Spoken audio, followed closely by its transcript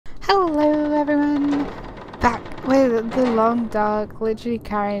Hello everyone! Back with the long dog, literally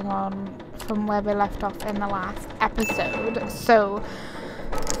carrying on from where we left off in the last episode. So,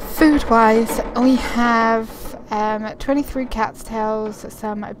 food-wise, we have 23 cat's tails,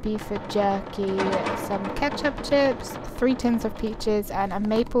 some beef jerky, some ketchup chips, 3 tins of peaches, and a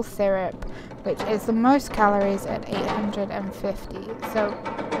maple syrup, which is the most calories at 850. So,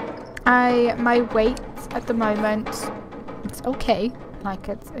 my weight at the moment, it's okay. Like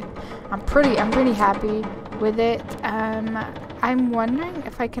I'm pretty happy with it. I'm wondering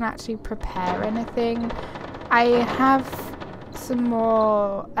if I can actually prepare anything. I have some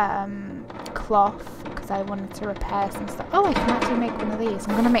more cloth because I wanted to repair some stuff. Oh, I can actually make one of these.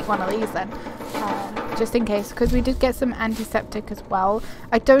 I'm gonna make one of these then, just in case, because we did get some antiseptic as well.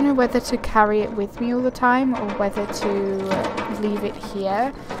 I don't know whether to carry it with me all the time or whether to leave it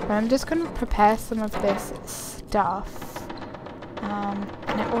here. But I'm just gonna prepare some of this stuff.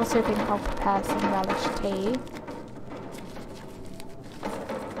 And I also think I'll prepare some relish tea.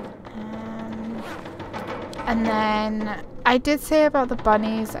 And then I did say about the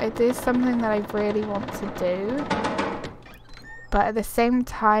bunnies, it is something that I really want to do. But at the same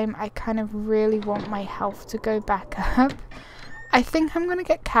time, I kind of really want my health to go back up. I think I'm going to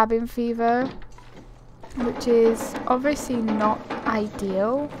get cabin fever, which is obviously not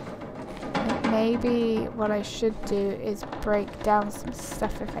ideal. Maybe what I should do is break down some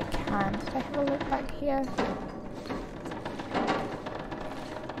stuff if I can. Did I have a look back here?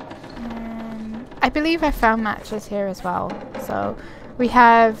 I believe I found matches here as well. So we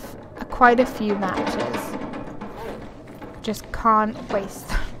have quite a few matches. Just can't waste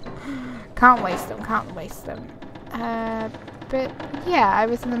them. Can't waste them. But yeah, I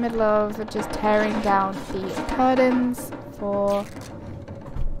was in the middle of just tearing down the curtains for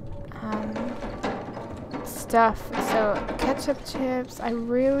stuff. So ketchup chips, I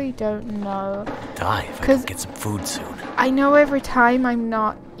really don't know. Dive, I can get some food soon. I know every time I'm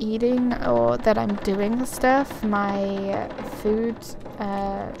not eating or that I'm doing the stuff, my food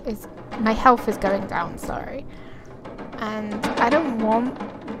my health is going down, sorry. And I don't want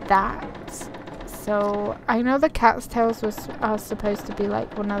that. So I know the cat's tails are supposed to be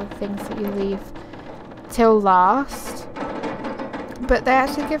like one of the things that you leave till last. But they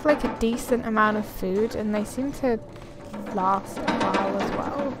actually give like a decent amount of food and they seem to last a while as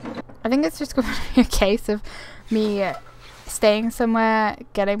well. I think it's just going to be a case of me staying somewhere,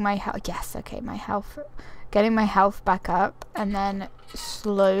 getting my health, getting my health back up, and then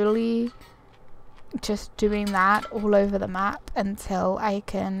slowly just doing that all over the map until I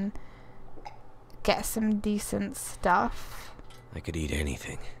can get some decent stuff. I could eat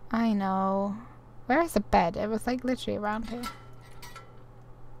anything. I know. Where is the bed? It was like literally around here.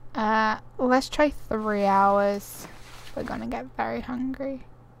 Let's try 3 hours. We're gonna get very hungry.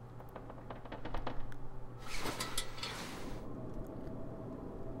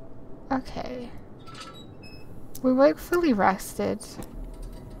 Okay. We woke fully rested.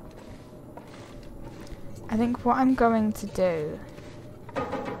 I think what I'm going to do...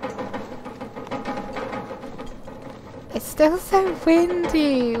 It's still so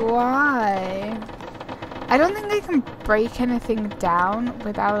windy. Why? I don't think I can break anything down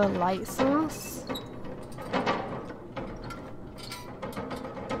without a light source.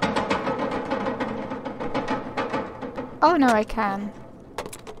 Oh no, I can.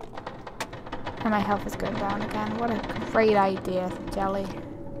 And my health is going down again. What a great idea, Jelly.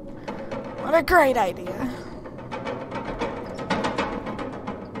 What a great idea.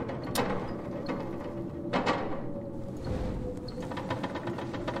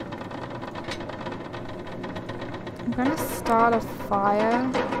 I'm gonna start a fire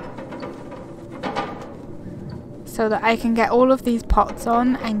so that I can get all of these pots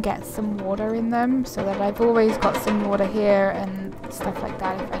on and get some water in them, so that I've always got some water here and stuff like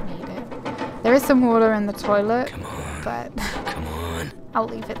that if I need it. There is some water in the toilet, come on, but come on. I'll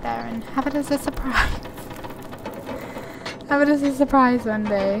leave it there and have it as a surprise. Have it as a surprise one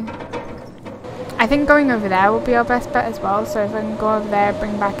day. I think going over there will be our best bet as well, so if I can go over there,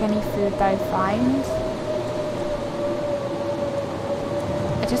 bring back any food that I find.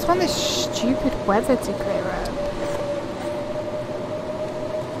 I just want this stupid weather to clear up.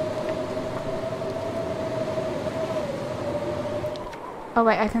 Oh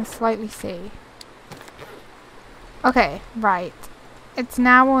wait, I can slightly see. Okay, right. It's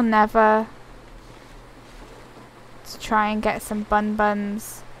now or never to try and get some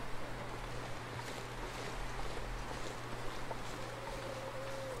buns.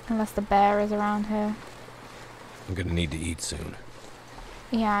 Unless the bear is around here. I'm gonna need to eat soon.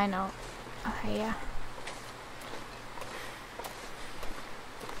 Yeah, I know. Okay, yeah.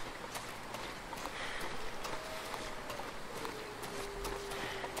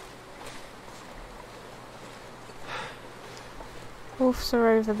 Wolves are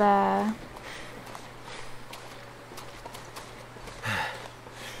over there.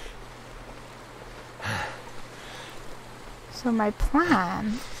 So my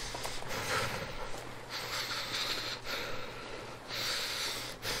plan...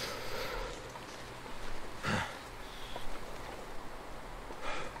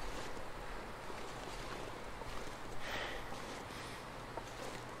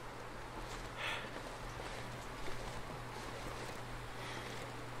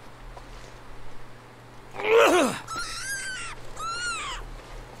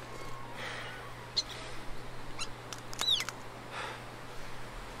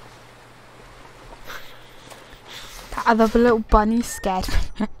 The little bunny scared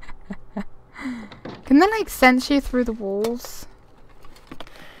me. Can they like sense you through the walls?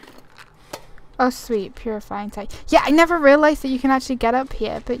 Oh sweet, purifying tank. Yeah, I never realized that you can actually get up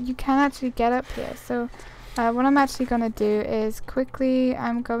here, but you can actually get up here. So what I'm actually gonna do is quickly,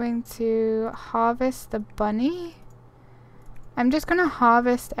 I'm going to harvest the bunny. I'm just gonna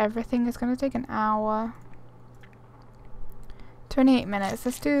harvest everything. It's gonna take an hour. 28 minutes.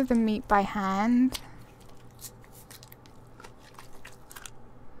 Let's do the meat by hand.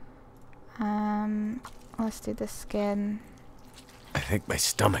 Let's do the skin. I think my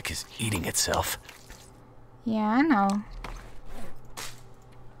stomach is eating itself. Yeah, I know.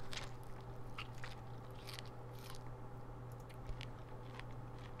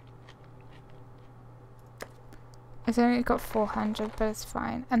 It's only got 400, but it's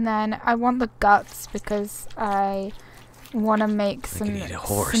fine. And then I want the guts because I want to make some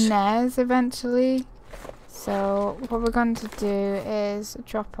snares eventually. So what we're going to do is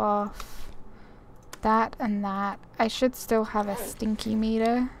drop off that and that. I should still have a stinky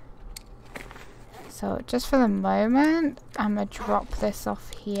meter. So just for the moment, I'm going to drop this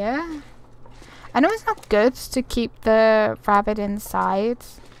off here. I know it's not good to keep the rabbit inside,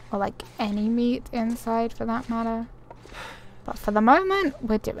 or like any meat inside for that matter. But for the moment,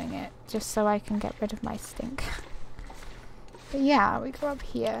 we're doing it, just so I can get rid of my stink. But yeah, we go up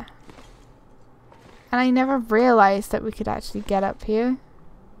here. And I never realized that we could actually get up here.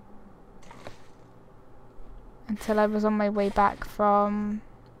 Until I was on my way back from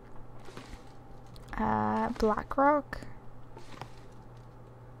Blackrock.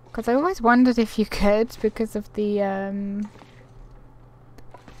 Because I always wondered if you could because of the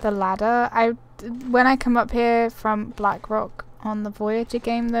ladder. When I come up here from Blackrock on the Voyager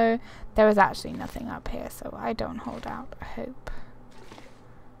game though, there was actually nothing up here, so I don't hold out hope.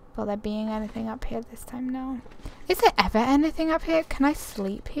 Will there being anything up here this time? No. Is there ever anything up here? Can I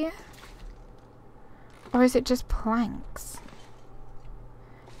sleep here? Or is it just planks?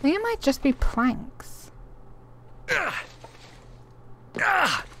 I think it might just be planks.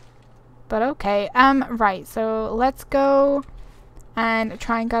 But okay, right, so let's go and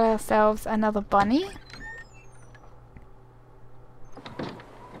try and get ourselves another bunny.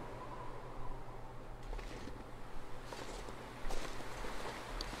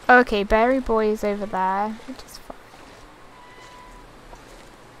 Okay, Berry Boy is over there, which is fine.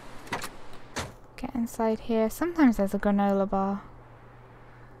 Get inside here. Sometimes there's a granola bar.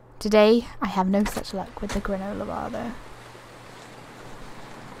 Today, I have no such luck with the granola bar though.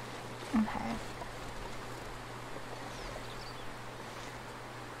 Okay.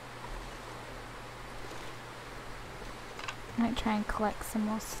 Might try and collect some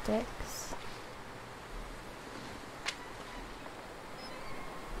more sticks.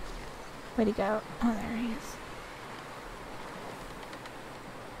 Where'd he go? Oh, there he is.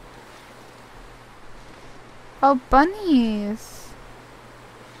 Oh, bunnies!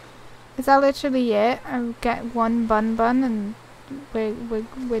 Is that literally it? I'll get one bun and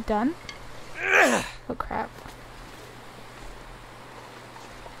we're done? Oh crap.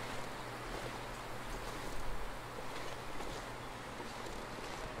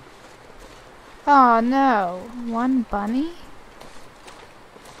 Oh no, one bunny?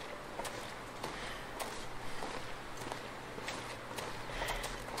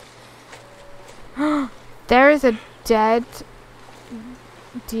 There is a dead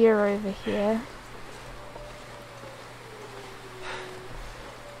deer over here.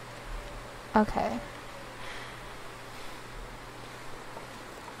 Okay.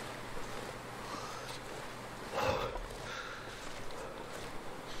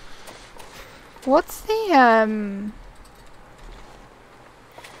 What's the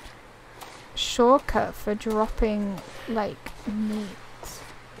shortcut for dropping like meat?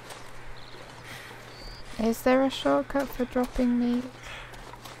 Is there a shortcut for dropping meat?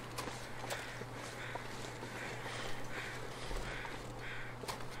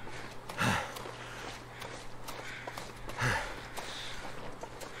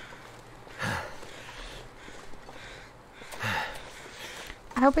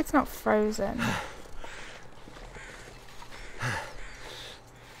 I hope it's not frozen.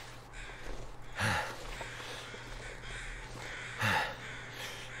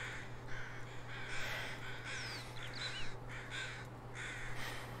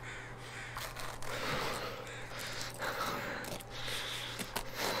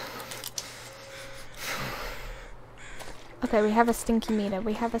 Okay, we have a stinky meter.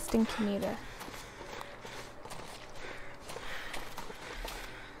 We have a stinky meter.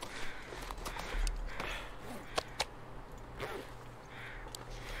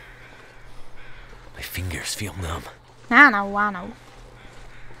 My fingers feel numb. I know.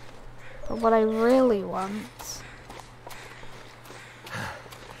 But what I really want...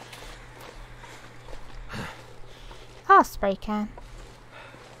 Oh, spray can.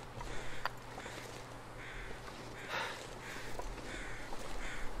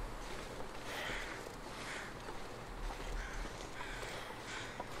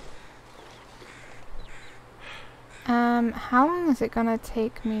 How long is it gonna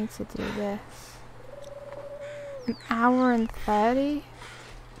take me to do this? An hour and 30?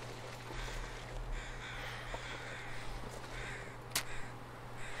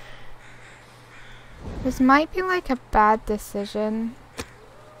 This might be like a bad decision.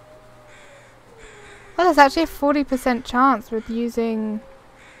 Well, there's actually a 40% chance with using...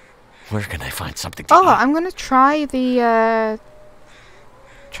 Where can I find something to eat? I'm gonna try the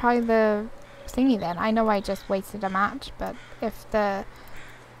thingy then. I know I just wasted a match, but if the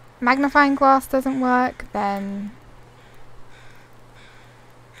magnifying glass doesn't work, then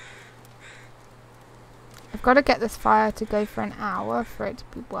I've got to get this fire to go for an hour for it to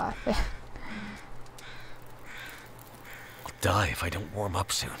be worth it. I'll die if I don't warm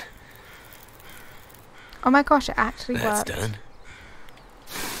up soon. Oh my gosh, it actually That's worked. done.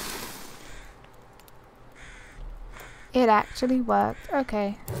 It actually worked.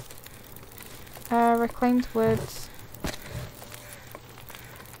 Okay. Reclaimed wood.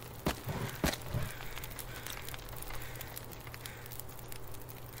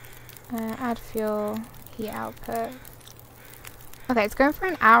 Add fuel, heat output. Okay, it's going for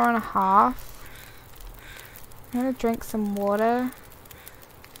an hour and a half. I'm gonna drink some water.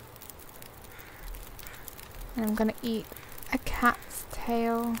 And I'm gonna eat a cat's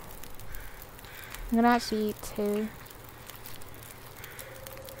tail. I'm gonna actually eat 2.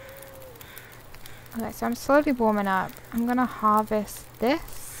 Okay, so I'm slowly warming up. I'm gonna harvest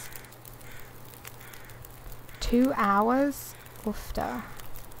this. 2 hours? Oofta.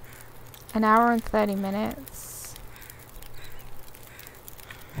 An hour and 30 minutes.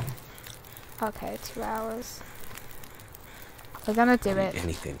 Okay, 2 hours. We're gonna do it.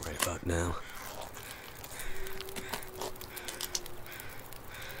 Anything right about now.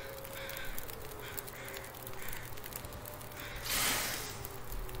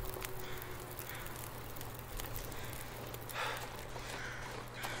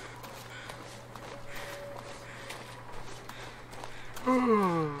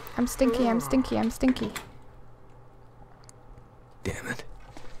 I'm stinky, I'm stinky, I'm stinky. Damn it.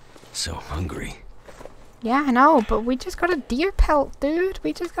 So hungry. Yeah, I know, but we just got a deer pelt, dude.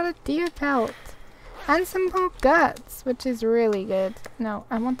 We just got a deer pelt. And some more guts, which is really good. No,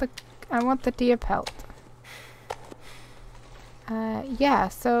 I want the deer pelt. Yeah,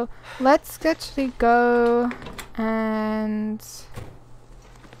 so let's actually go and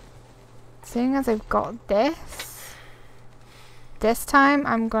seeing as I've got this time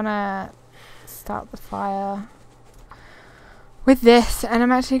I'm gonna start the fire with this, and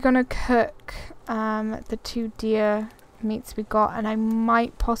I'm actually gonna cook the 2 deer meats we got, and I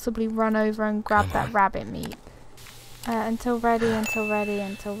might possibly run over and grab that rabbit meat. Until ready. Okay,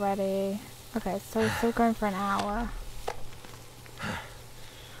 so we're still going for an hour.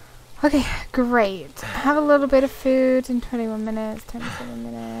 Okay, great. Have a little bit of food in 21 minutes, 27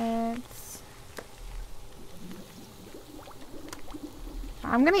 minutes.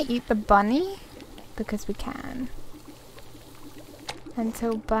 I'm gonna eat the bunny because we can.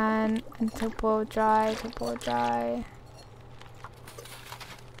 Until burn, until boil dry,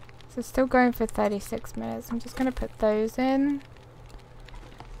 So still going for 36 minutes. I'm just gonna put those in.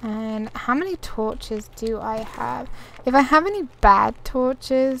 And how many torches do I have? If I have any bad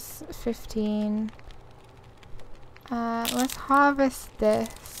torches, 15. Let's harvest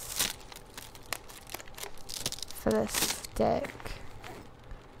this for the stick.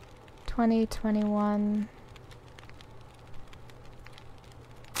 20, 21.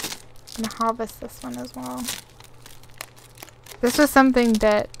 I'm gonna harvest this one as well. This was something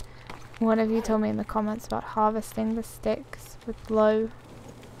that one of you told me in the comments about harvesting the sticks with low.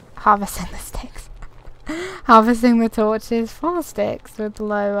 Harvesting the sticks. Harvesting the torches, 4 sticks with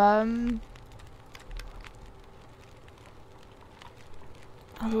low,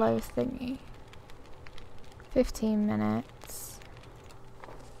 a low thingy. 15 minutes.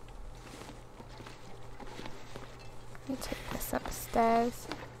 Let me take this upstairs.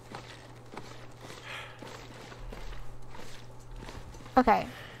 Okay,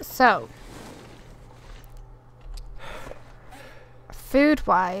 so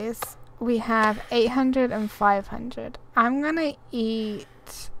food-wise, we have 800 and 500. I'm gonna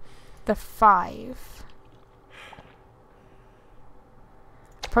eat the 5.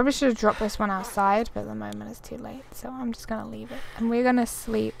 Probably should have dropped this one outside, but at the moment it's too late, so I'm just gonna leave it. And we're gonna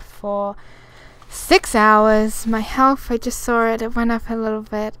sleep for 6 hours. My health, I just saw it, it went up a little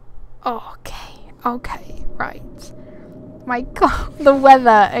bit. Okay, right. My god, the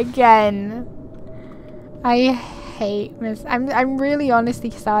weather again. I hate I'm really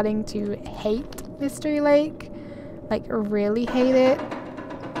honestly starting to hate Mystery Lake. Like, really hate it.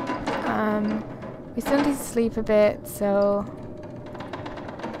 We still need to sleep a bit, so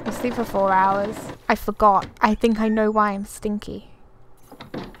we'll sleep for 4 hours. I forgot. I think I know why I'm stinky.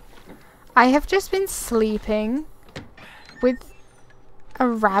 I have just been sleeping with a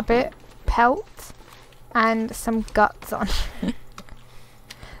rabbit pelt and some guts on.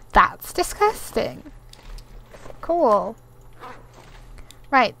 That's disgusting. Cool.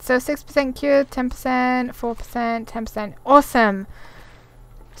 Right, so 6% cured, 10%, 4%, 10%. Awesome.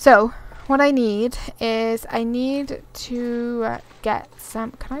 So, what I need is I need to get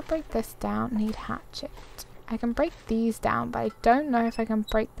some... Can I break this down? I need hatchet. I can break these down, but I don't know if I can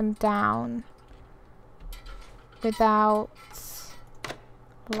break them down without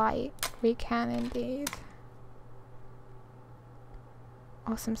light. We can indeed.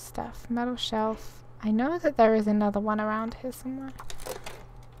 Awesome stuff. Metal shelf. I know that there is another one around here somewhere.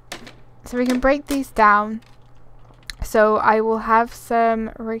 So we can break these down. So I will have some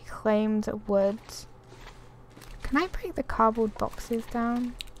reclaimed wood. Can I break the cardboard boxes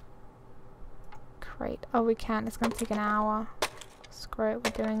down? Great. Oh, we can. It's going to take an hour. Screw it.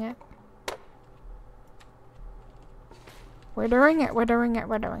 We're doing it. We're doing it. We're doing it.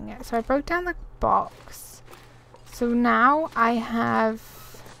 We're doing it. So I broke down the box. So now I have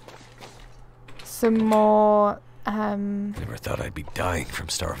some more... Never thought I'd be dying from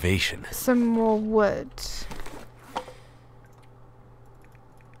starvation. Some more wood.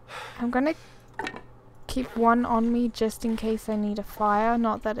 I'm gonna keep one on me just in case I need a fire.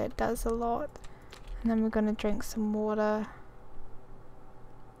 Not that it does a lot. And then we're gonna drink some water.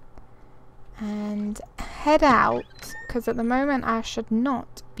 And head out. Because at the moment I should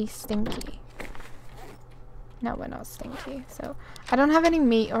not be stinky. No, we're not stinky. So I don't have any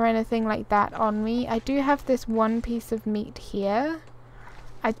meat or anything like that on me. I do have this one piece of meat here.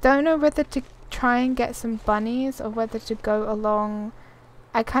 I don't know whether to try and get some bunnies or whether to go along...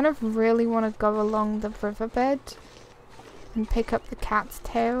 I kind of really want to go along the riverbed and pick up the cat's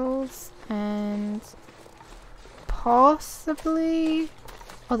tails and possibly...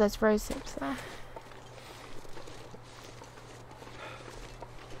 Oh, there's rose hips there.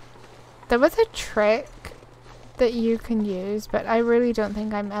 There was a trick that you can use, but I really don't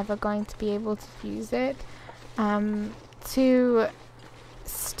think I'm ever going to be able to use it. To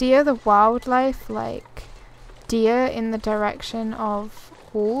steer the wildlife, like deer, in the direction of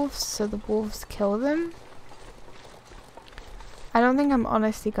wolves so the wolves kill them. I don't think I'm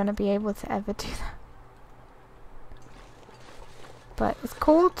honestly going to be able to ever do that. But it's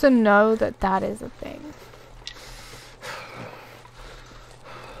cool to know that that is a thing.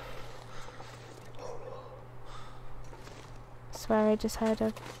 I swear I just heard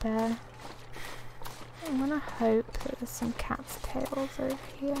a bear. I'm gonna hope that there's some cat's tails over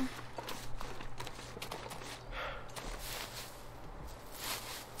here.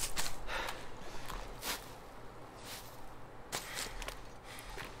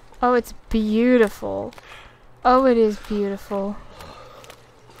 Oh, it's beautiful. Oh, it is beautiful.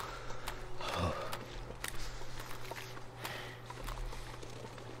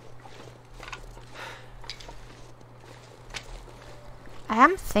 I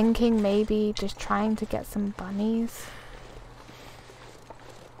am thinking maybe just trying to get some bunnies.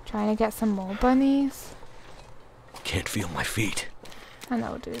 Trying to get some more bunnies. Can't feel my feet. I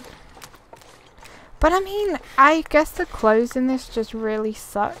know, dude. But I mean, I guess the clothes in this just really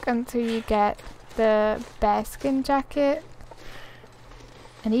suck until you get the bearskin jacket.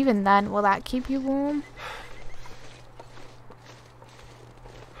 And even then, will that keep you warm?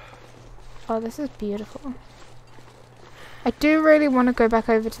 Oh, this is beautiful. I do really want to go back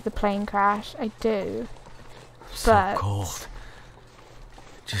over to the plane crash. I do. So cold.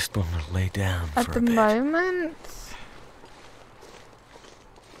 Just want to lay down at for the a bit. moment.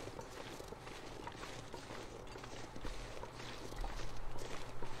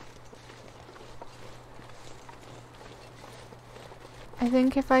 I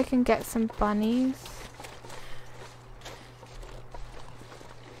think if I can get some bunnies.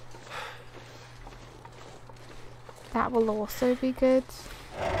 That will also be good.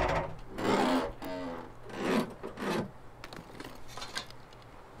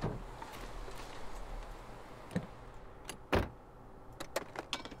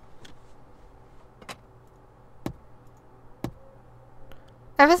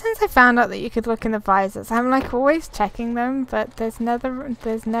 Ever since I found out that you could look in the visors, I'm like always checking them, but there's never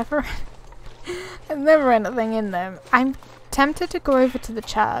there's never anything in them. I'm tempted to go over to the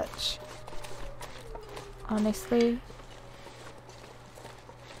church. Honestly.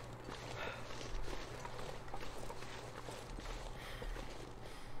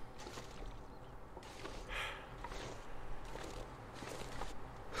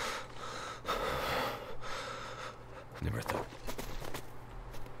 Never thought.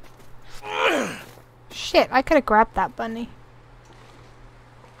 Shit, I could have grabbed that bunny.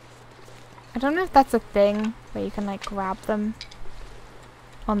 I don't know if that's a thing where you can like grab them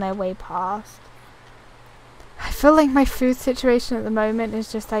on their way past. I feel like my food situation at the moment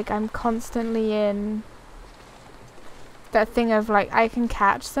is just like I'm constantly in that thing of like I can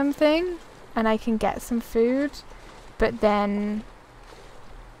catch something and I can get some food, but then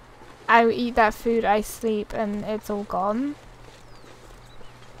I eat that food, I sleep, and it's all gone.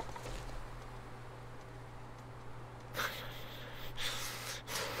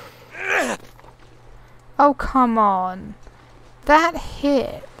 Oh, come on. That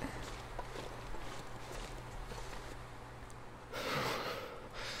hit.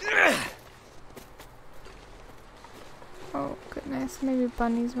 Oh, goodness. Maybe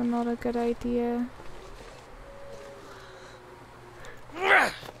bunnies were not a good idea.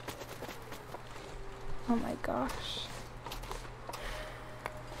 Oh my gosh.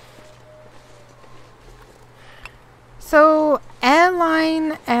 So,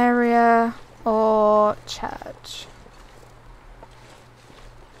 airline area or church?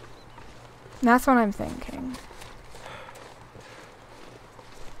 That's what I'm thinking.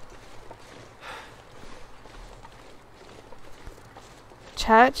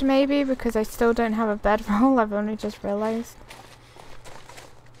 Church maybe, because I still don't have a bedroll, I've only just realized.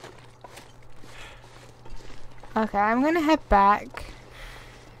 Okay, I'm gonna head back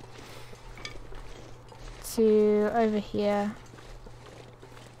to over here.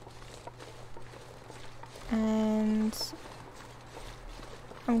 And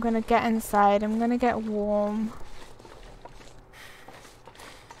I'm gonna get inside, I'm gonna get warm.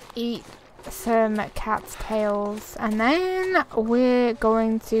 Eat some cat's tails, and then we're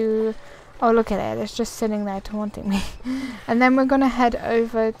going to... Oh, look at it, it's just sitting there taunting me. And then we're gonna head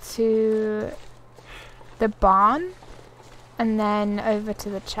over to the barn, and then over to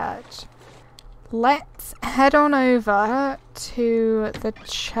the church. Let's head on over to the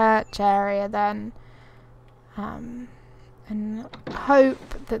church area then, and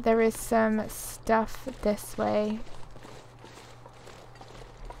hope that there is some stuff this way.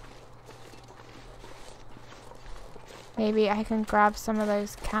 Maybe I can grab some of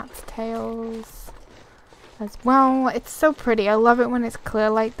those cat's tails as well. It's so pretty. I love it when it's clear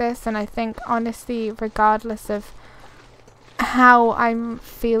like this, and I think honestly, regardless of how I'm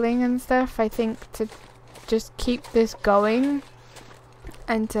feeling and stuff, I think to just keep this going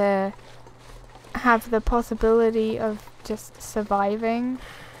and to have the possibility of just surviving,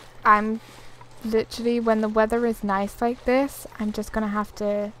 I'm literally, when the weather is nice like this, I'm just gonna have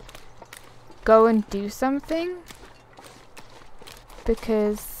to go and do something,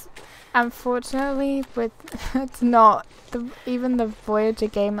 because unfortunately with it's not even the Voyager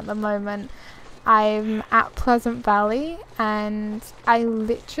game at the moment. I'm at Pleasant Valley and I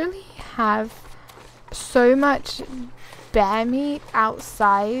literally have so much bear meat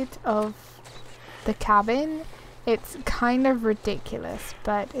outside of the cabin. It's kind of ridiculous,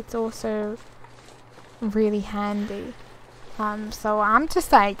 but it's also really handy. So I'm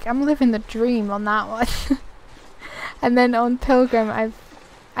just like, I'm living the dream on that one. And then on Pilgrim,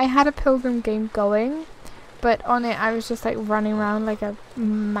 I had a Pilgrim game going, but on it I was just like running around like a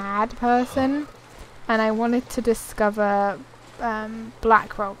mad person, and I wanted to discover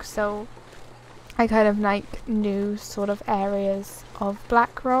Blackrock, so I kind of like knew sort of areas of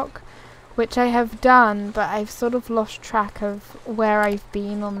Blackrock, which I have done, but I've sort of lost track of where I've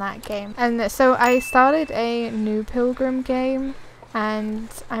been on that game. And so I started a new Pilgrim game, and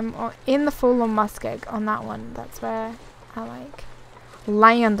I'm in the Fallen Muskeg on that one. That's where I like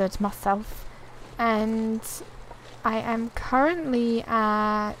landed myself. And I am currently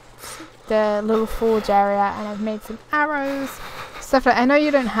at the little forge area, and I've made some arrows, stuff like. I know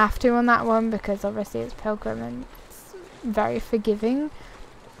you don't have to on that one because obviously it's Pilgrim and it's very forgiving,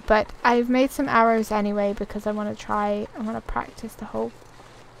 but I've made some arrows anyway because I want to practice the whole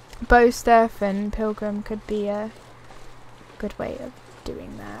bow stuff, and Pilgrim could be a good way of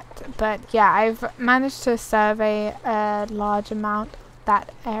doing that. But yeah, I've managed to survey a large amount of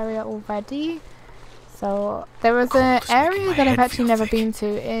that area already. So there was an area that I've actually never been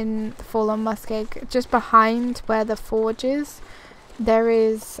to in the Fallen Muskeg, just behind where the forge is. There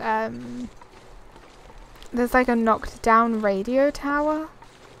is there's like a knocked down radio tower,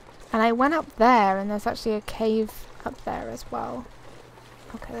 and I went up there, and there's actually a cave up there as well.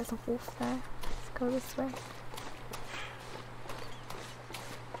 Okay, there's a wolf there. Let's go this way.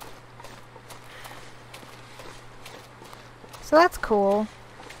 So that's cool.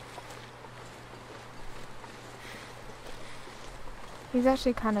 He's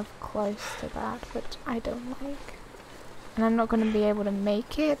actually kind of close to that, which I don't like. And I'm not going to be able to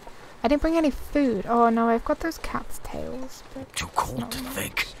make it. I didn't bring any food. Oh no, I've got those cat's tails. But too cold to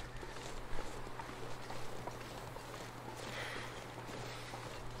think.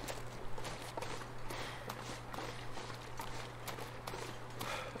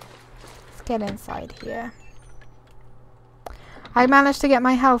 Let's get inside here. I managed to get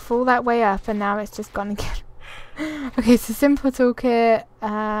my health all that way up, and now it's just gone again. Okay, so simple toolkit,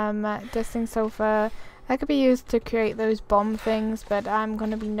 dusting sulfur. That could be used to create those bomb things, but I'm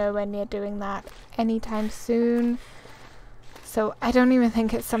going to be nowhere near doing that anytime soon. So I don't even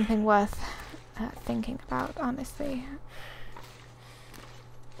think it's something worth thinking about, honestly.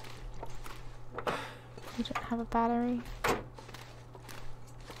 You don't have a battery.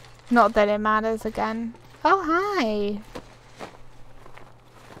 Not that it matters again. Oh, hi!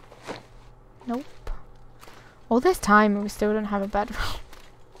 Nope. All this time and we still don't have a bedroll.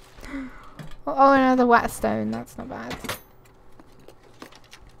 Oh, another whetstone. That's not bad.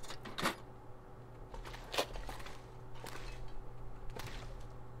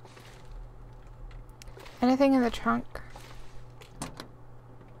 Anything in the trunk?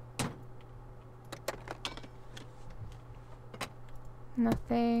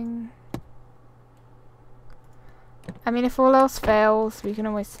 Nothing. I mean, if all else fails, we can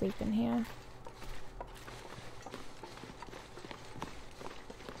always sleep in here.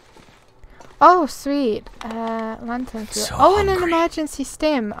 Oh, sweet. Lantern fuel. So oh, and an hungry. emergency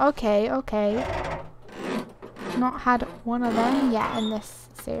stim. Okay, okay. Not had one of them yet in this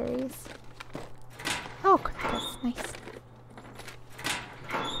series. Oh, crackers. Nice.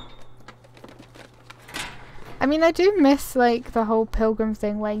 I mean, I do miss, like, the whole Pilgrim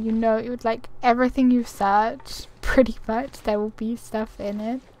thing where, you know, it would, like, everything you search, pretty much, there will be stuff in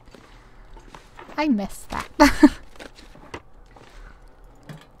it. I miss that.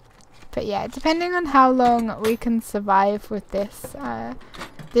 But yeah, depending on how long we can survive with this,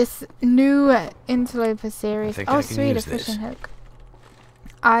 this new Interloper series. Oh, sweet, a fishing hook.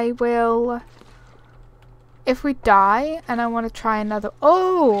 I will, if we die and I want to try another.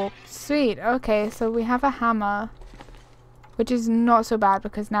 Oh, sweet. Okay, so we have a hammer, which is not so bad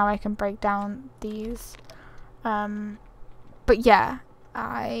because now I can break down these. But yeah,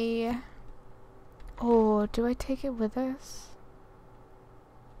 oh, do I take it with us?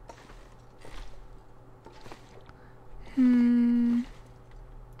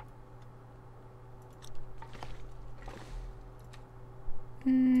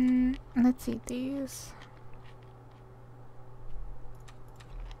 Let's eat these.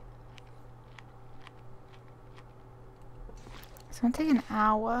 It's gonna take an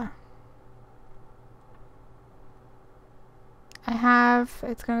hour.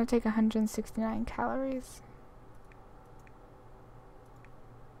 It's gonna take 169 calories.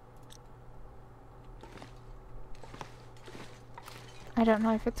 I don't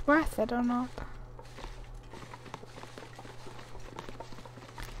know if it's worth it or not.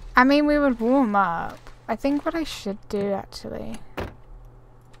 I mean, we would warm up. I think what I should do, actually,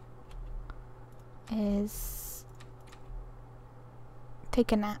 is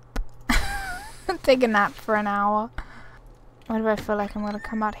take a nap. Take a nap for an hour. Why do I feel like I'm going to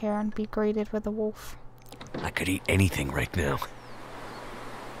come out here and be greeted with a wolf? I could eat anything right now.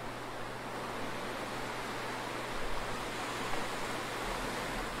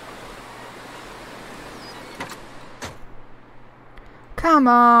 Come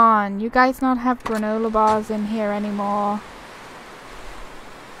on, you guys not have granola bars in here anymore.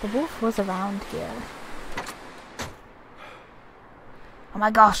 The wolf was around here. Oh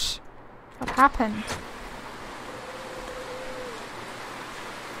my gosh, what happened?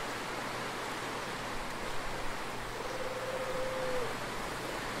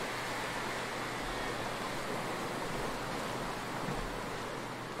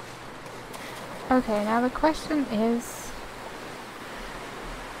 Okay, now the question is,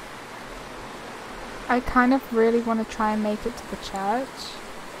 I kind of really want to try and make it to the church.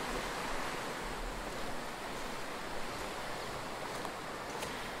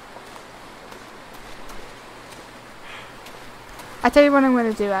 I tell you what I'm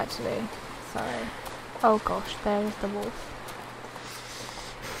going to do actually. Sorry. Oh gosh, there's the wolf.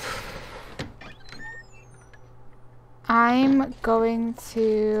 I'm going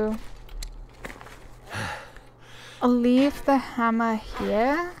to leave the hammer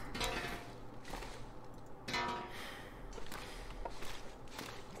here.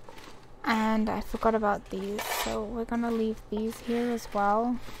 And I forgot about these, so we're gonna leave these here as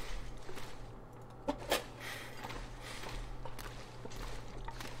well.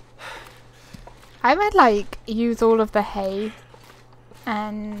 I might like use all of the hay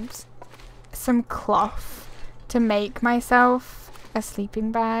and some cloth to make myself a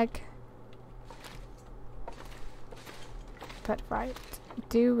sleeping bag. But right,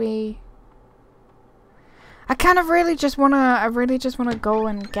 do we? I kind of really just wanna. I really just wanna go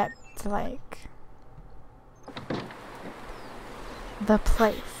and get to like the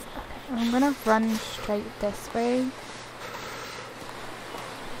place. Okay, I'm gonna run straight this way.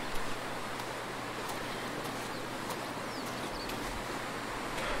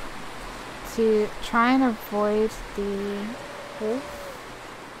 To try and avoid the wolf.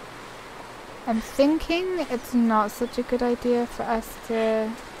 I'm thinking it's not such a good idea for us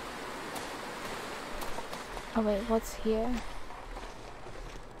to... Oh wait, what's here?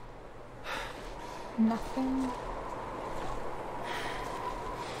 Nothing.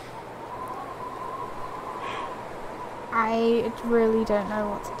 I really don't know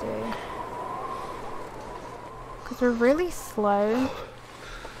what to do. Because we're really slow.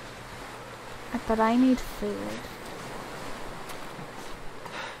 But I need food.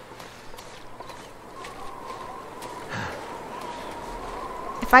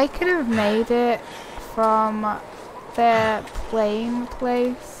 If I could have made it from the plane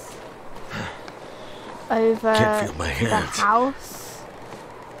place over the house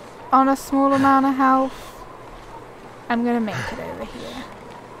on a small amount of health, I'm gonna make it over here.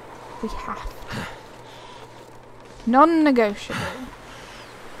 We have to. Non-negotiable.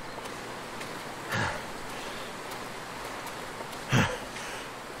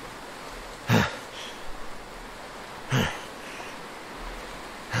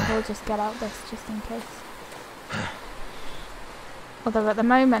 We'll just get out this just in case. Although at the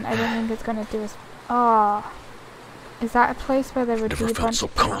moment I don't think it's going to do us... Oh. Is that a place where there would be a bunch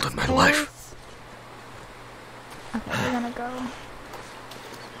of cold in my life? Okay, we're going to go.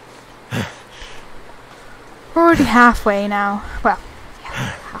 We're already halfway now. Well, yeah,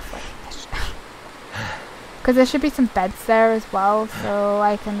 halfway. Because there should be some beds there as well, so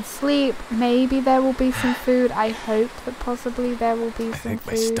I can sleep. Maybe there will be some food. I hope that possibly there will be some food. I think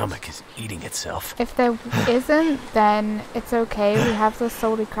my stomach is eating itself. If there isn't, then it's okay. We have the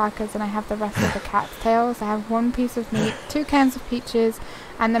salty crackers and I have the rest of the cat's tails. I have 1 piece of meat, 2 cans of peaches,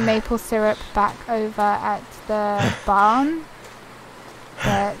 and the maple syrup back over at the barn.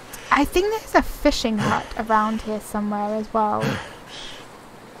 But I think there's a fishing hut around here somewhere as well.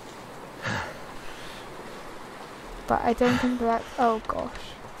 But I don't think that... Oh gosh.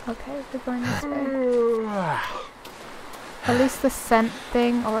 Okay, we're going this way. At least the scent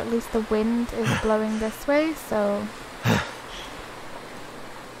thing, or at least the wind, is blowing this way, so...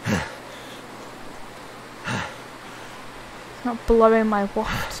 It's not blowing my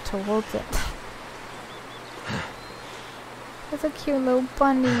waft towards it. There's a cute little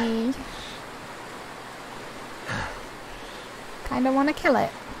bunny. Kinda wanna kill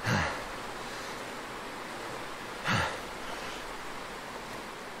it.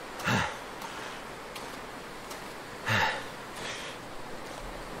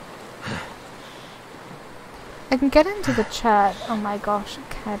 I can get into the chat. Oh my gosh,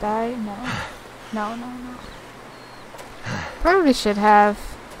 could I? No. No, no, no. Probably should have.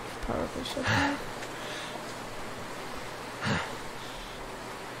 Probably should have.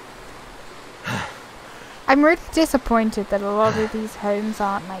 I'm really disappointed that a lot of these homes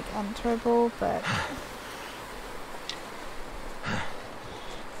aren't like enterable, but...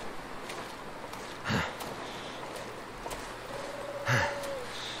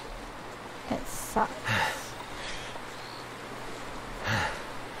 It sucks.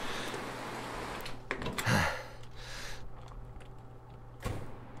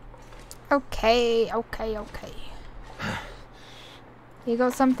 Okay, okay, okay. You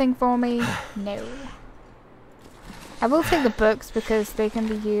got something for me? No. I will take the books because they can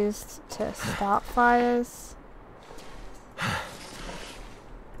be used to start fires.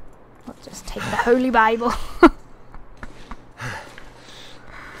 We'll just take the Holy Bible.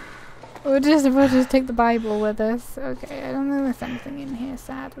 We'll just take the Bible with us. Okay, I don't think there's anything in here,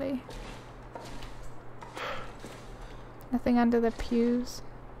 sadly. Nothing under the pews.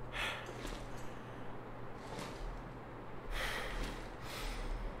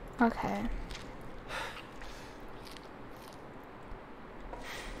 Okay.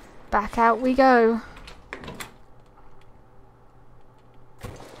 Back out we go.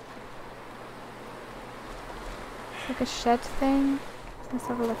 It's like a shed thing. Let's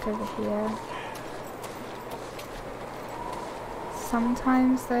have a look over here.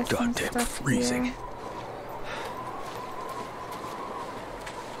 Sometimes there's some stuff freezing. Here.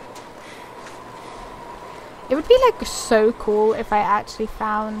 It would be like so cool if I actually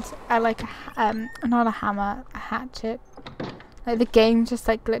found like not a hammer, a hatchet. Like the game just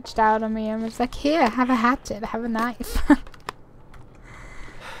like glitched out on me and was like, here, have a hatchet, have a knife. That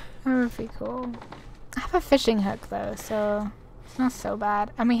would be cool. I have a fishing hook though, so it's not so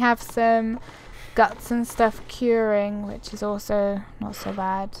bad. And we have some guts and stuff curing, which is also not so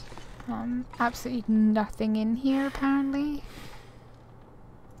bad. Absolutely nothing in here apparently.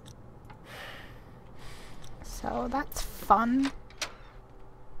 So that's fun.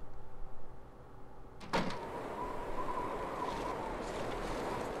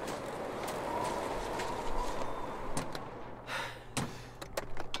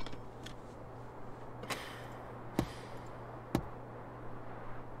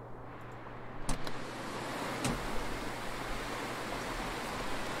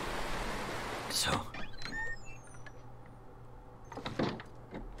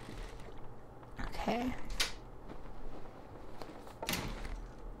 Okay.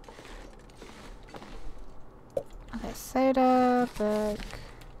 Okay, soda, book.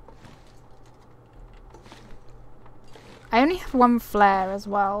 I only have one flare as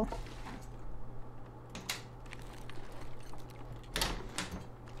well.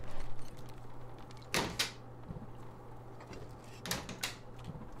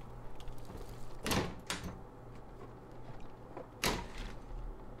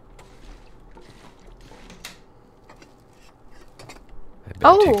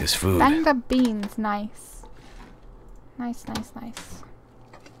 Oh, take this food. Banged up beans, nice. Nice, nice, nice.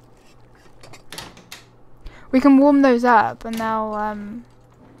 We can warm those up and they'll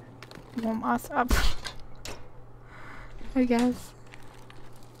warm us up. I guess.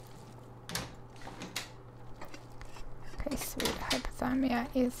 Okay, sweet. Hypothermia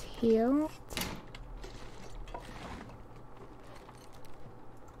is healed.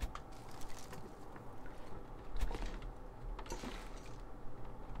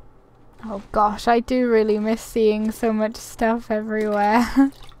 Oh gosh, I do really miss seeing so much stuff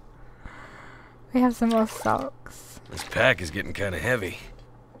everywhere. We have some more socks. This pack is getting kind of heavy.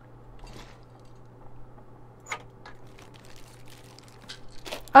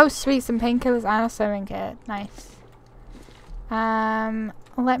 Oh sweet, some painkillers and a sewing kit. Nice.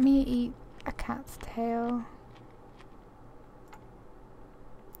 Let me eat a cat's tail.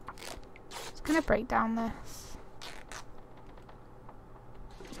 Just gonna break down this.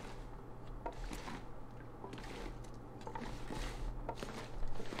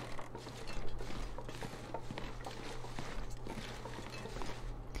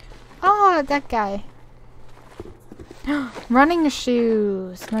 Oh, that guy. Running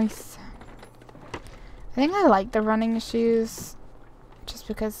shoes. Nice. I think I like the running shoes just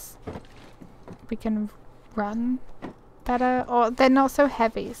because we can run better. Or they're not so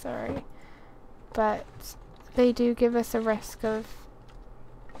heavy, sorry. But they do give us a risk of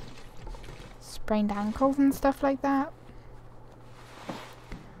sprained ankles and stuff like that.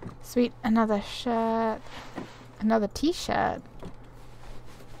 Sweet, another shirt. Another t-shirt.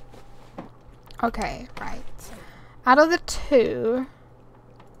 Okay, right. Out of the two,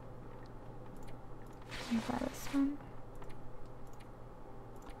 try this one.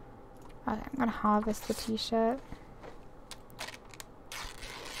 Okay, I'm gonna harvest the t-shirt.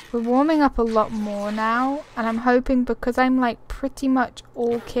 We're warming up a lot more now, and I'm hoping because I'm like pretty much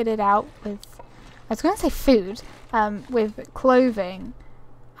all kitted out with, I was gonna say food, with clothing,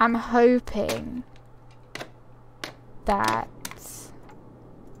 I'm hoping that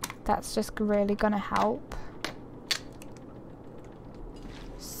that's just really gonna help.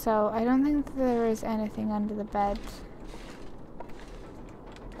 So I don't think there is anything under the bed.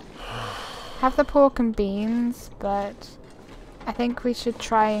 Have the pork and beans, but I think we should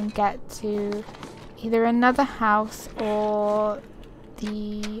try and get to either another house or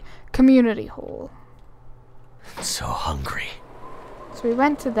the community hall. So hungry. So we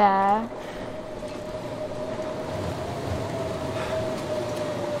went to there.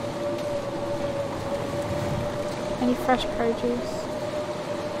 Any fresh produce?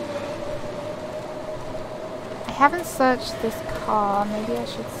 I haven't searched this car. Maybe I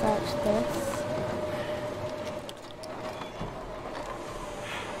should search this.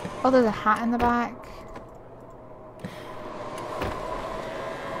 Oh, there's a hat in the back.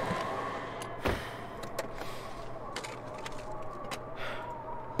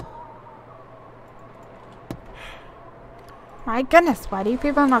 My goodness, why do you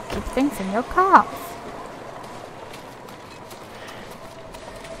people not keep things in your cars?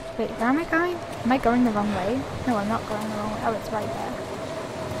 Wait, where am I going? Am I going the wrong way? No, I'm not going the wrong way. Oh, it's right there.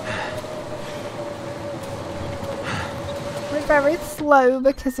 We're very slow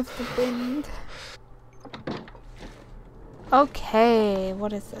because of the wind. Okay,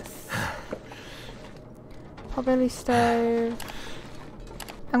 what is this? Potbelly stove.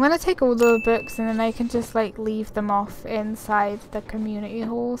 I'm gonna take all the books and then I can just like leave them off inside the community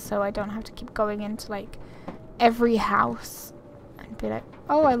hall so I don't have to keep going into like every house and be like,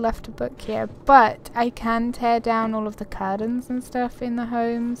 oh, I left a book here. But I can tear down all of the curtains and stuff in the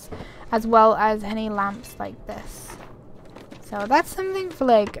homes as well as any lamps like this. So that's something for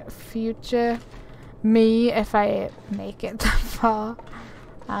like future me if I make it that far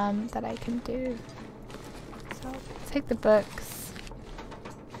that I can do. So take the books.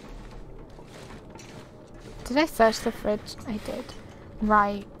 Did I search the fridge? I did.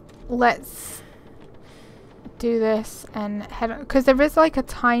 Right. Let's do this and head on. Because there is like a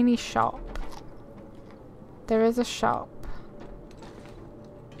tiny shop. There is a shop.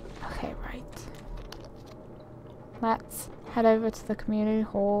 Okay, right. Let's head over to the community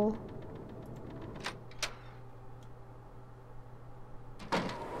hall.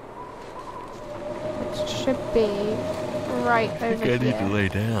 Which should be right over here. I need to lay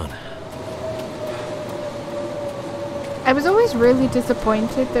down. I was always really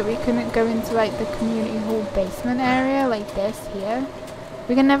disappointed that we couldn't go into like the community hall basement area like this here.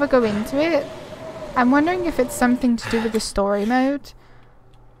 We can never go into it. I'm wondering if it's something to do with the story mode.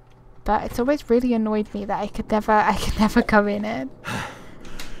 But it's always really annoyed me that I could never go in it.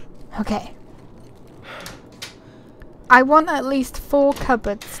 Okay. I want at least 4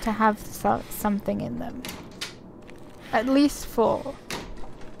 cupboards to have something in them. At least 4.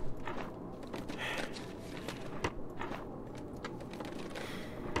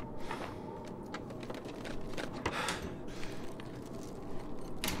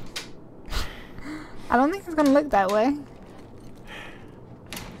 I don't think it's gonna look that way.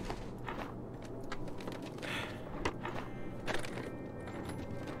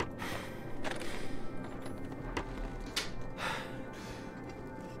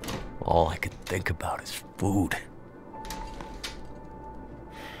 All I could think about is food.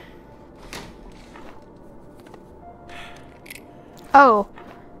 Oh,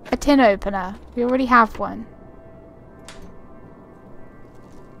 a tin opener. We already have one.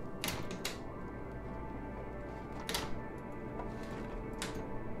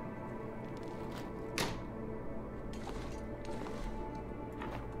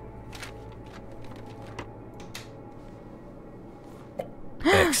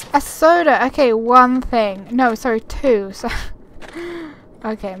 A soda. Okay, 1 thing. No, sorry, 2. So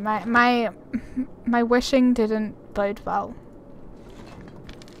okay, my wishing didn't bode well.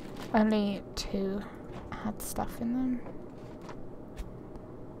 Only 2 had stuff in them.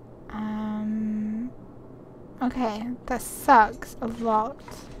 Okay, that sucks a lot.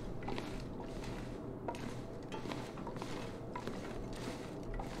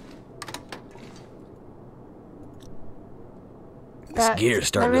 This gear's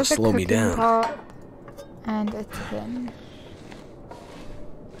starting to slow me down. Pot and a tin.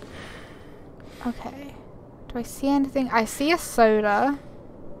 Okay. Do I see anything? I see a soda.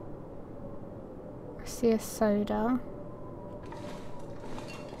 I see a soda.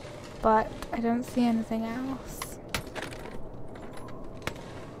 But I don't see anything else.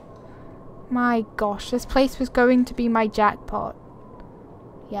 My gosh, this place was going to be my jackpot.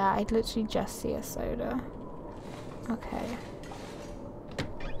 Yeah, I'd literally just see a soda. Okay.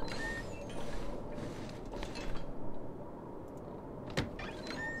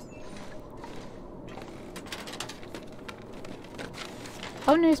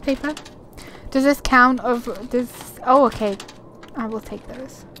 Oh, newspaper. Does this count of this? Oh, okay. I will take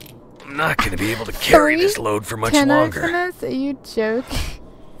those. I'm not going to be able to carry this load for much longer. Openers? Are you joking?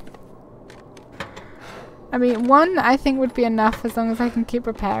 I mean, 1 I think would be enough as long as I can keep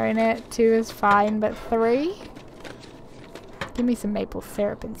repairing it. 2 is fine, but 3? Give me some maple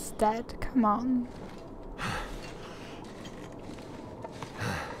syrup instead. Come on.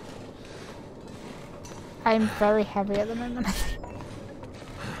 I'm very heavy at the moment.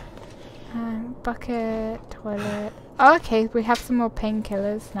 bucket, toilet. Oh, okay, we have some more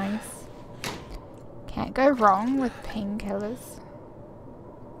painkillers. Nice. Can't go wrong with painkillers.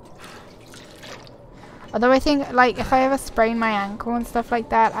 Although I think, like, if I ever sprain my ankle and stuff like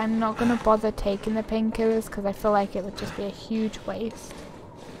that, I'm not going to bother taking the painkillers because I feel like it would just be a huge waste.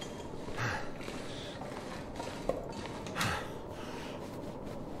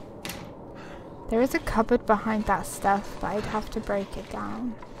 There is a cupboard behind that stuff, but I'd have to break it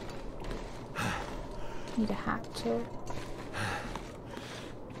down. Need a hatchet.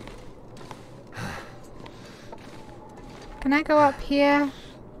 Can I go up here?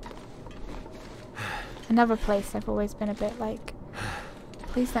 Another place I've always been a bit like,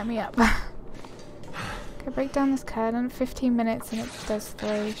 please let me up. Can I break down this curtain? 15 minutes and it does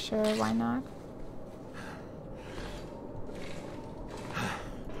 3. Sure, why not?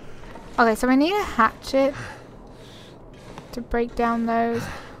 Okay, so I need a hatchet to break down those.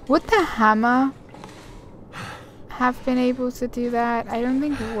 Would the hammer have been able to do that? I don't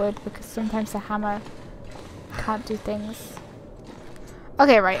think it would, because sometimes the hammer can't do things.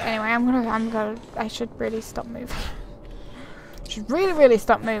 Okay, right, anyway, I should really stop moving. Should really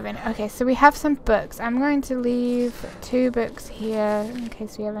stop moving. Okay, so we have some books. I'm going to leave 2 books here in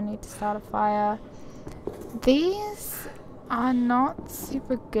case we ever need to start a fire. These are not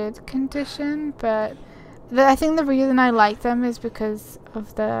super good condition, but I think the reason I like them is because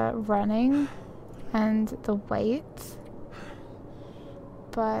of the running and the weight.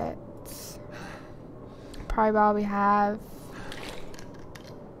 But pry bar we have.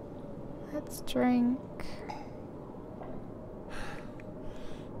 Let's drink.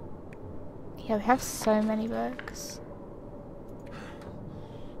 Yeah, we have so many books.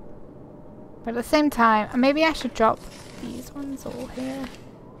 But at the same time, maybe I should drop these ones all here.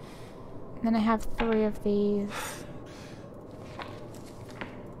 And then I have 3 of these.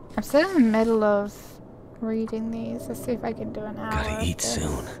 I'm still in the middle of reading these. Let's see if I can do an hour. Gotta eat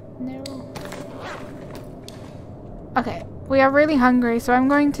soon. No. Okay, we are really hungry, so I'm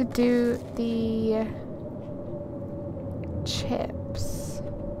going to do the chips.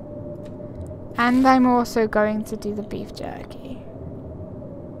 And I'm also going to do the beef jerky.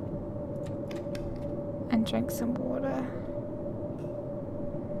 And drink some water.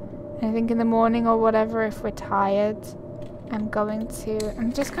 And I think in the morning or whatever, if we're tired, I'm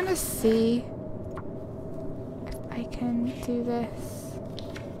just gonna see if I can do this.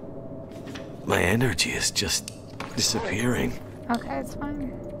 My energy is just disappearing. Okay, it's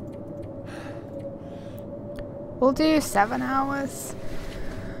fine. We'll do 7 hours.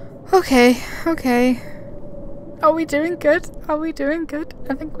 Okay, okay. Are we doing good? Are we doing good?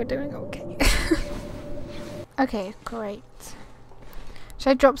 I think we're doing okay. Okay, great. Should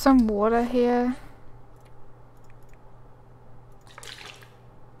I drop some water here?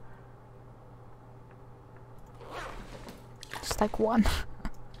 Just like 1.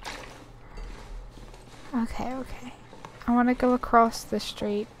 Okay, okay. I want to go across the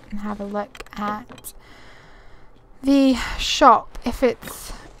street and have a look at the shop. If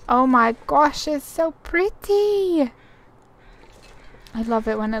it's... Oh my gosh, it's so pretty! I love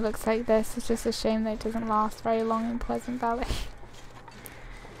it when it looks like this. It's just a shame that it doesn't last very long in Pleasant Valley.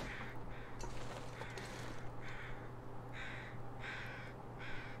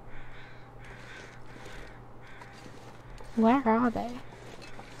 Where are they?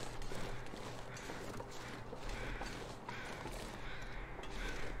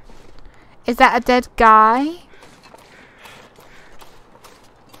 Is that a dead guy?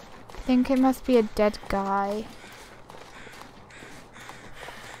 I think it must be a dead guy.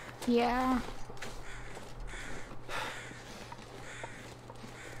 Yeah.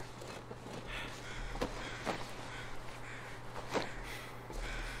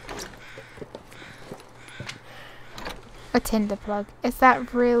 A tinder plug. Is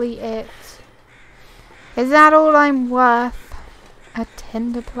that really it? Is that all I'm worth? A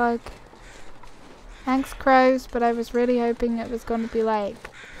tinder plug? Thanks, crows, but I was really hoping it was going to be like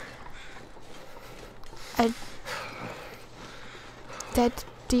a dead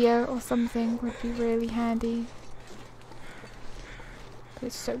deer or something would be really handy. But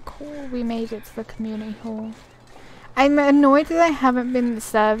it's so cool. We made it to the community hall. I'm annoyed that I haven't been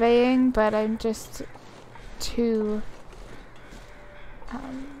surveying, but I'm just too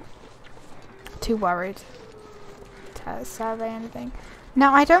worried to survey anything.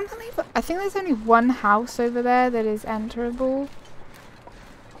 Now, I don't believe... I think there's only one house over there that is enterable.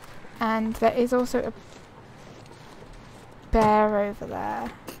 And there is also a bear over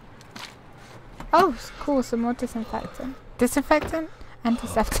there. Oh, cool. Some more disinfectant. Disinfectant?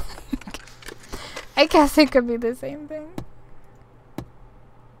 Antiseptic. I guess it could be the same thing.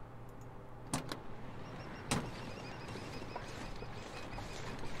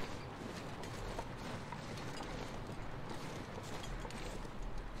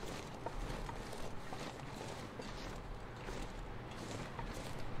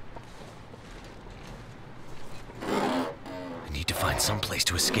 find some place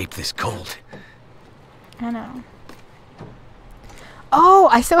to escape this cold. I know. Oh,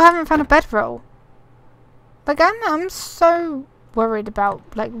 I still haven't found a bedroll. Like, I'm so worried about,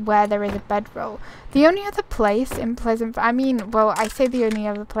 like, where there is a bedroll. The only other place in Pleasant... I mean, well, I say the only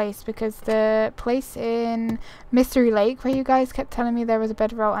other place because the place in Mystery Lake where you guys kept telling me there was a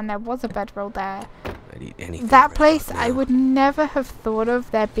bedroll, and there was a bedroll there. I'd eat anything That right place, about I now. would never have thought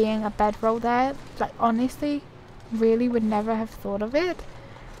of there being a bedroll there. Like, honestly, really would never have thought of it.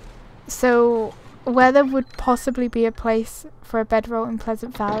 So, where there would possibly be a place for a bedroll in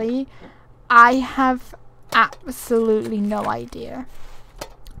Pleasant Valley, I have absolutely no idea.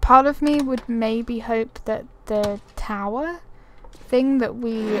 Part of me would maybe hope that the tower thing that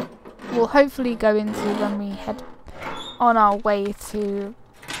we will hopefully go into when we head on our way to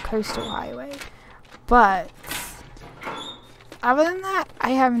Coastal Highway. But other than that,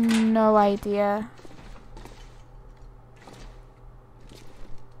 I have no idea.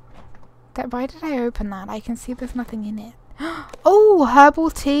 Why did I open that? I can see there's nothing in it. Oh,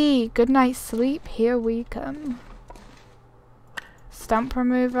 herbal tea. Good night's sleep. Here we come. Stump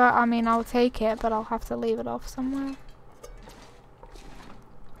remover. I mean, I'll take it, but I'll have to leave it off somewhere.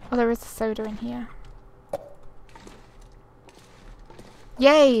 Oh, there is a soda in here.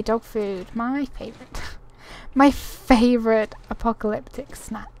 Yay, dog food. My favorite. My favorite apocalyptic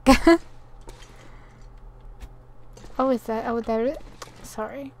snack. Oh, is there? Oh, there it is.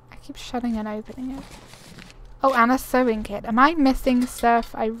 Sorry. I keep shutting and opening it. Oh, and a sewing kit. Am I missing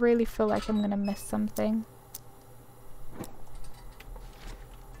stuff? I really feel like I'm gonna miss something.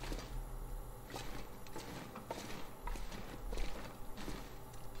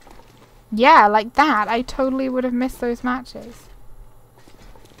 Yeah, like that. I totally would have missed those matches.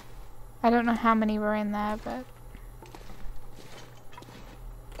 I don't know how many were in there, but...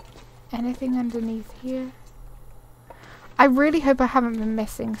 Anything underneath here? I really hope I haven't been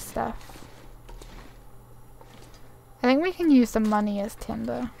missing stuff. I think we can use the money as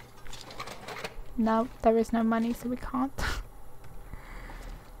timber. No, there is no money, so we can't.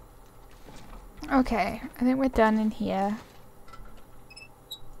 Okay, I think we're done in here.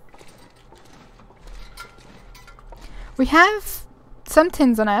 We have some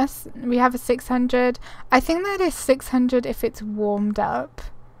tins on us. We have a 600. I think that is 600 if it's warmed up.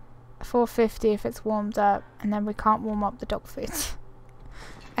 450 if it's warmed up. And then we can't warm up the dog food.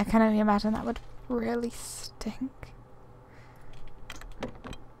 I can only imagine that would really stink.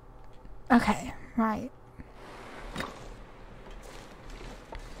 Okay, right.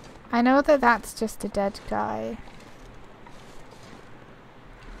 I know that that's just a dead guy.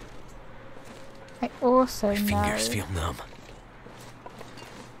 I also My know fingers feel numb.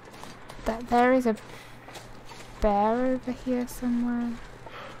 that there is a bear over here somewhere.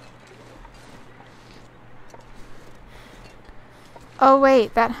 Oh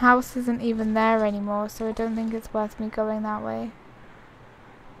wait, that house isn't even there anymore, so I don't think it's worth me going that way.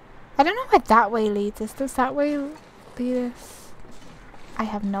 I don't know where that way leads us. Does that way lead us? I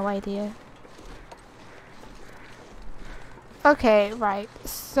have no idea. Okay, right.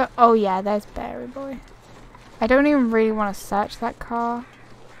 So, oh yeah, there's Berry Boy. I don't even really want to search that car.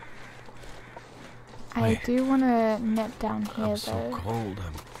 I do want to nip down here I'm though. so cold,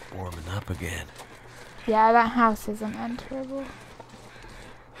 I'm warming up again. Yeah, that house isn't enterable.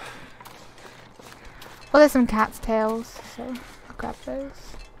 Well, there's some cat's tails, so I'll grab those.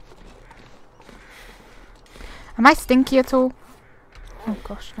 Am I stinky at all? Oh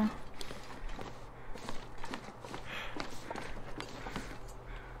gosh, no.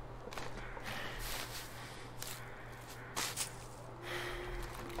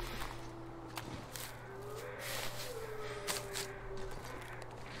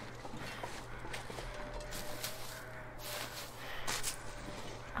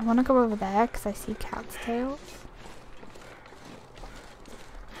 I want to go over there because I see cat's tails.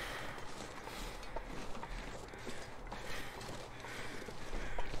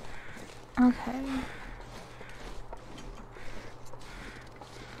 Okay.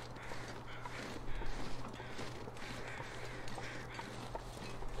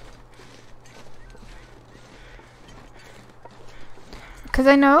 Because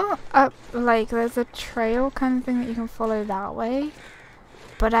I know up, like, there's a trail kind of thing that you can follow that way.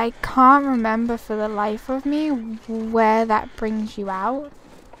 But I can't remember for the life of me where that brings you out.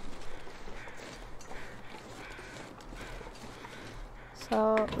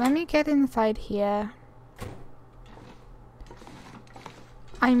 So let me get inside here.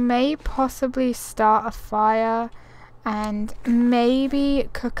 I may possibly start a fire and maybe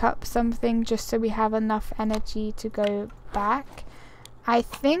cook up something just so we have enough energy to go back. I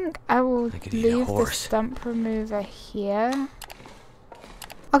think I will leave the stump remover here.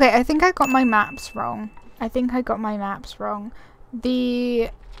 Okay, I think I got my maps wrong. I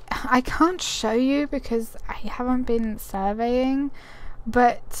can't show you because I haven't been surveying,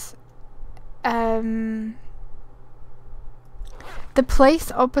 but the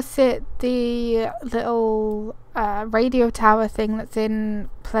place opposite the little radio tower thing that's in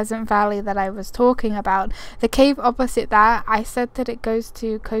Pleasant Valley that I was talking about, the cave opposite that, I said that it goes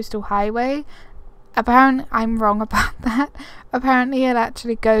to Coastal Highway. Apparently I'm wrong about that. Apparently it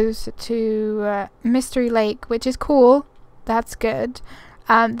actually goes to Mystery Lake, which is cool. That's good.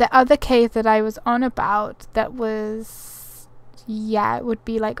 The other cave that I was on about, that was, yeah, it would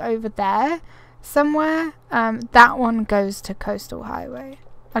be like over there somewhere. That one goes to Coastal Highway.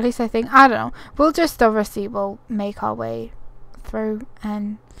 At least I think. I don't know. We'll just obviously we'll make our way through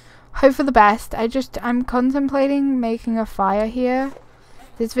and hope for the best. I'm contemplating making a fire here.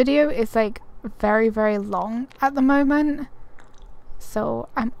 This video is like very, very long at the moment, so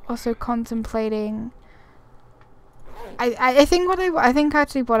I'm also contemplating. I think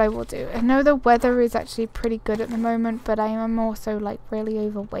actually what I will do. I know the weather is actually pretty good at the moment, but I am also like really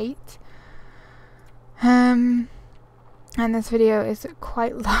overweight. And this video is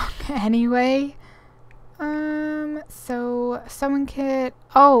quite long anyway. So someone could.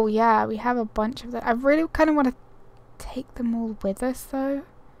 Oh yeah, we have a bunch of them. I really kind of want to take them all with us though.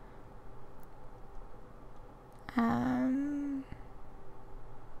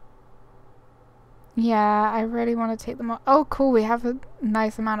 Yeah, I really want to take them all. Oh cool, we have a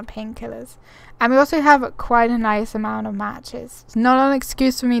nice amount of painkillers. And we also have quite a nice amount of matches. It's not an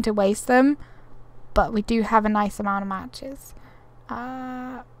excuse for me to waste them, but we do have a nice amount of matches.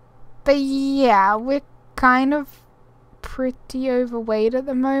 But yeah, we're kind of pretty overweight at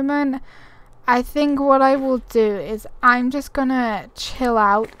the moment. I think what I will do is I'm just gonna chill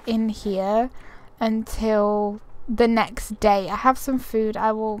out in here until the next day. I have some food.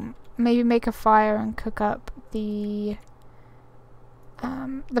 I will maybe make a fire and cook up the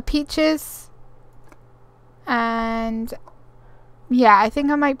peaches. And yeah, I think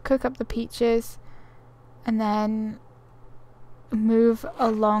I might cook up the peaches and then move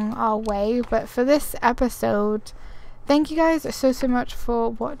along our way. But for this episode, thank you guys so much for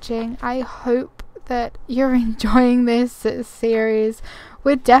watching. I hope that you're enjoying this series.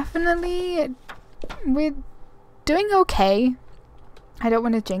 We're doing okay. I don't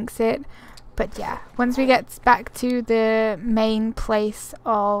want to jinx it, but yeah, once we get back to the main place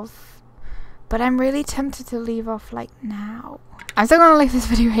of, but I'm really tempted to leave off like now. I'm still gonna leave this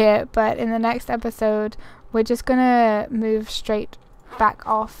video here, but in the next episode we're just gonna move straight back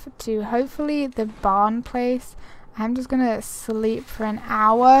off to hopefully the barn place. I'm just gonna sleep for an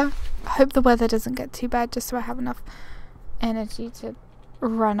hour. I hope the weather doesn't get too bad, just so I have enough energy to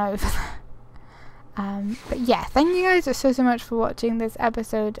run over there. But yeah, thank you guys so much for watching this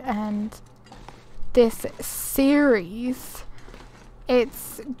episode and this series.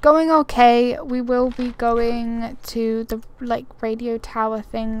 It's going okay. We will be going to the like radio tower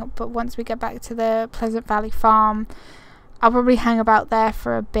thing, but once we get back to the Pleasant Valley farm, I'll probably hang about there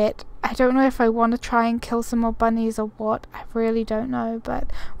for a bit. I don't know if I want to try and kill some more bunnies or what. I really don't know,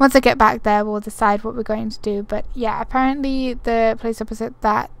 but once I get back there we'll decide what we're going to do. But yeah, apparently the place opposite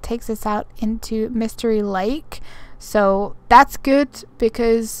that takes us out into Mystery Lake, so that's good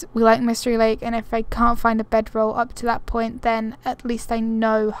because we like Mystery Lake, and if I can't find a bedroll up to that point, then at least I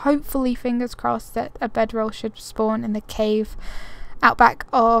know, hopefully fingers crossed, that a bedroll should spawn in the cave out back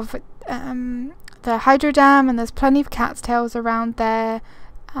of the hydro dam, and there's plenty of cat's tails around there.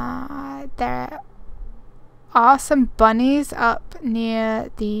 There are some bunnies up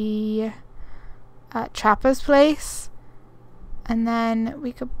near the trapper's place, and then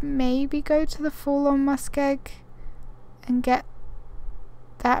we could maybe go to the fallen muskeg and get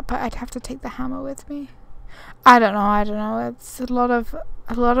that, but I'd have to take the hammer with me. I don't know. It's a lot of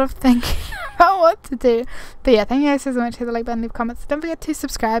thinking about what to do. But yeah, thank you guys so much. Hit the like button, leave comments. Don't forget to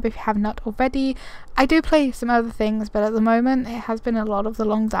subscribe if you have not already. I do play some other things, but at the moment it has been a lot of The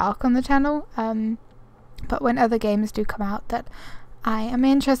Long Dark on the channel. But when other games do come out that I am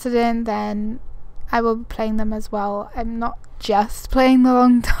interested in, then I will be playing them as well. I'm not just playing The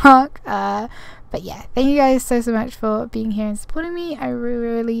Long Dark. But yeah, thank you guys so much for being here and supporting me. I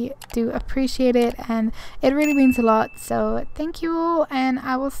really do appreciate it, and it really means a lot. So thank you all, and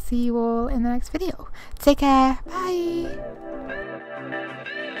I will see you all in the next video. Take care. Bye.